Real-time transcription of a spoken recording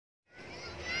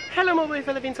Hello mga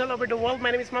Philippines all over the world.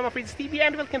 My name is Mama Frids TV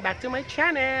and welcome back to my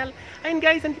channel. Ayun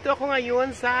guys, nandito ako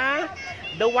ngayon sa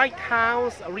The White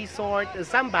House Resort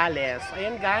Zambales.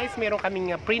 Ayan guys, meron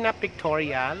kaming Prenup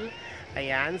Pictorial.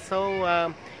 Ayan, so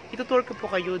itutour ko po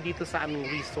kayo dito sa aming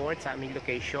resort, sa aming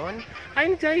location.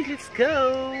 Ayun guys, let's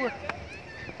go!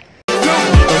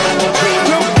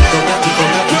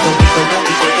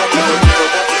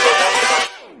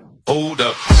 Hold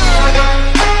up.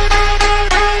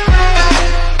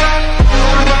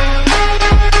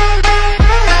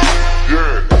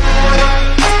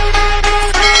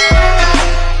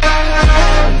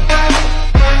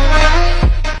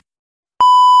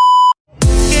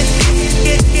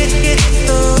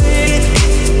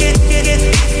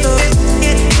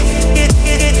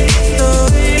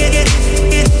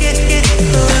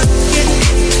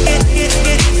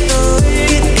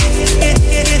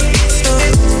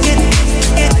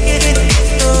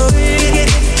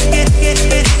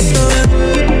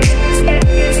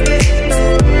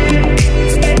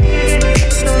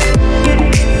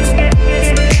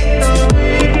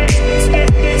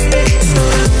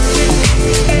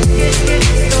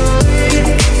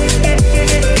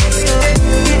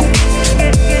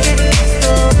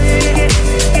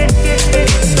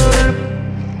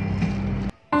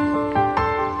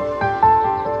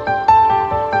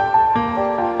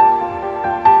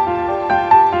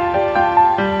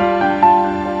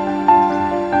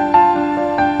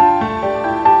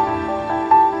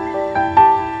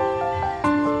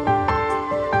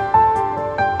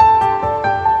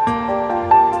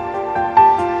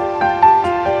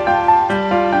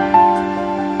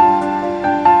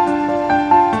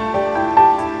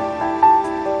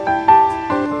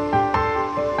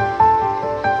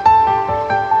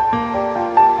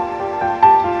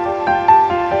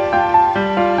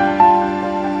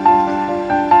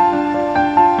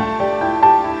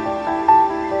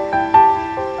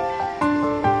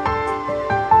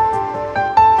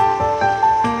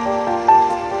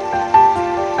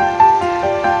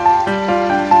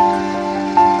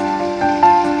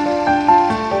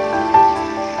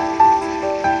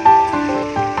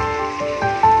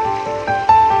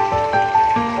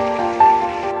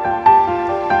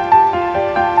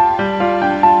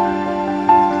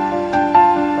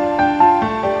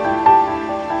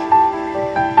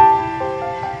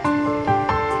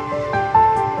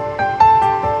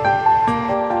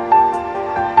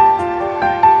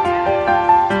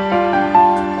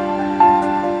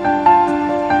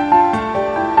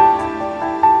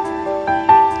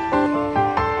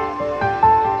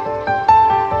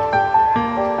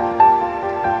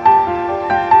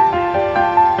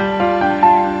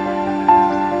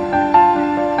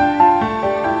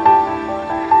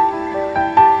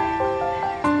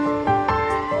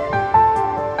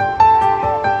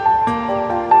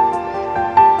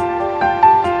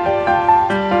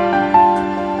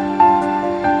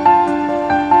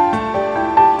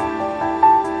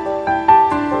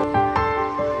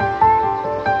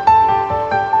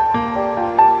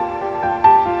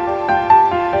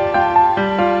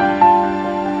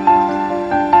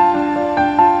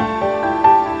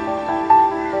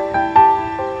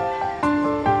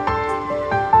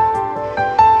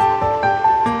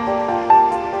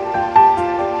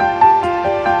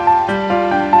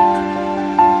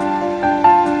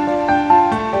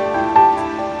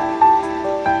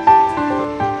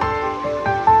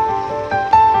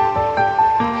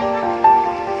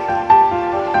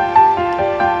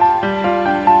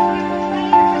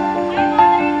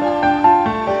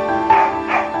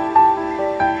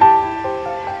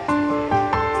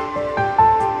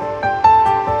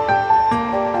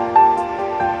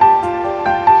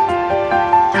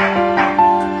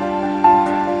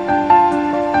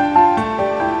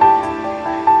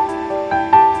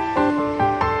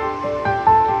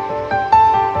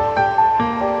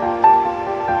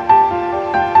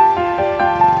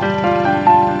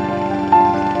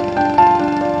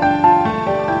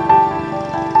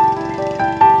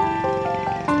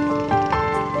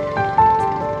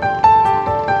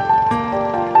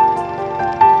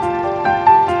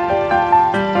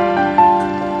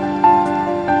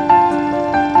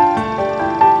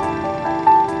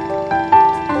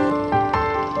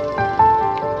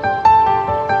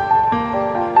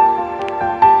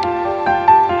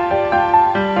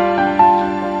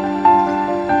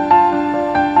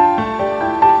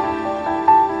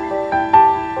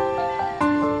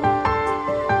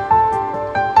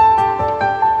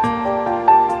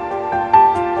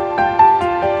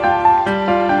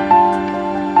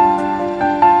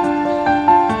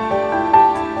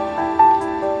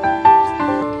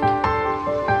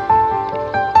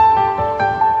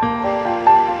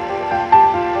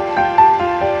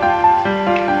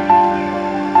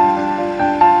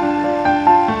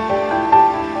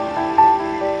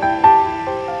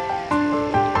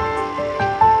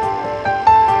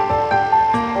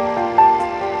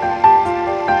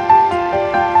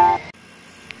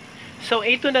 So,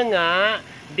 ito na nga,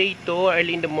 day 2,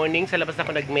 early in the morning, sa labas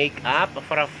ako nag-makeup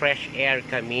para fresh air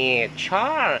kami.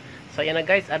 Char! So, ayan na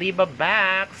guys, Arriba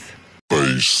Backs.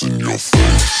 Face in your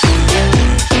face.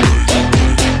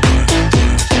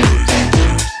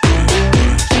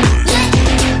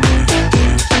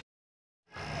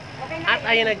 At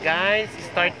ayan na guys,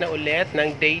 start na ulit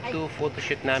ng day 2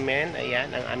 photoshoot namin.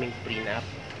 Ayan, ang aming prenup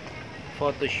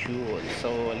photoshoot.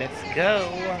 So, let's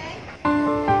go!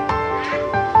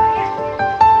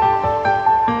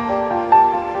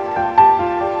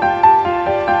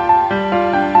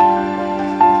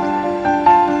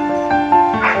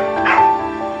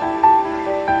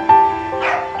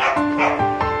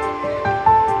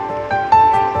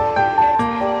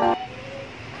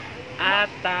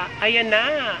 Ayan na,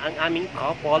 ang aming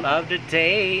couple of the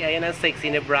day. Ayan ang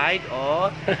sexy na bride, oh.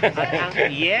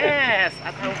 Yes!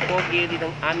 At ang pogi din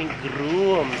ng aming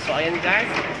groom. So, ayan guys,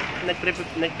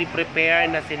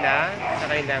 nagpe-prepare na sila sa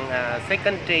kanilang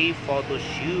second day photo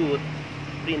shoot.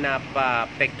 Prenup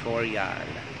Pictorial.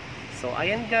 So,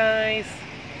 ayan guys.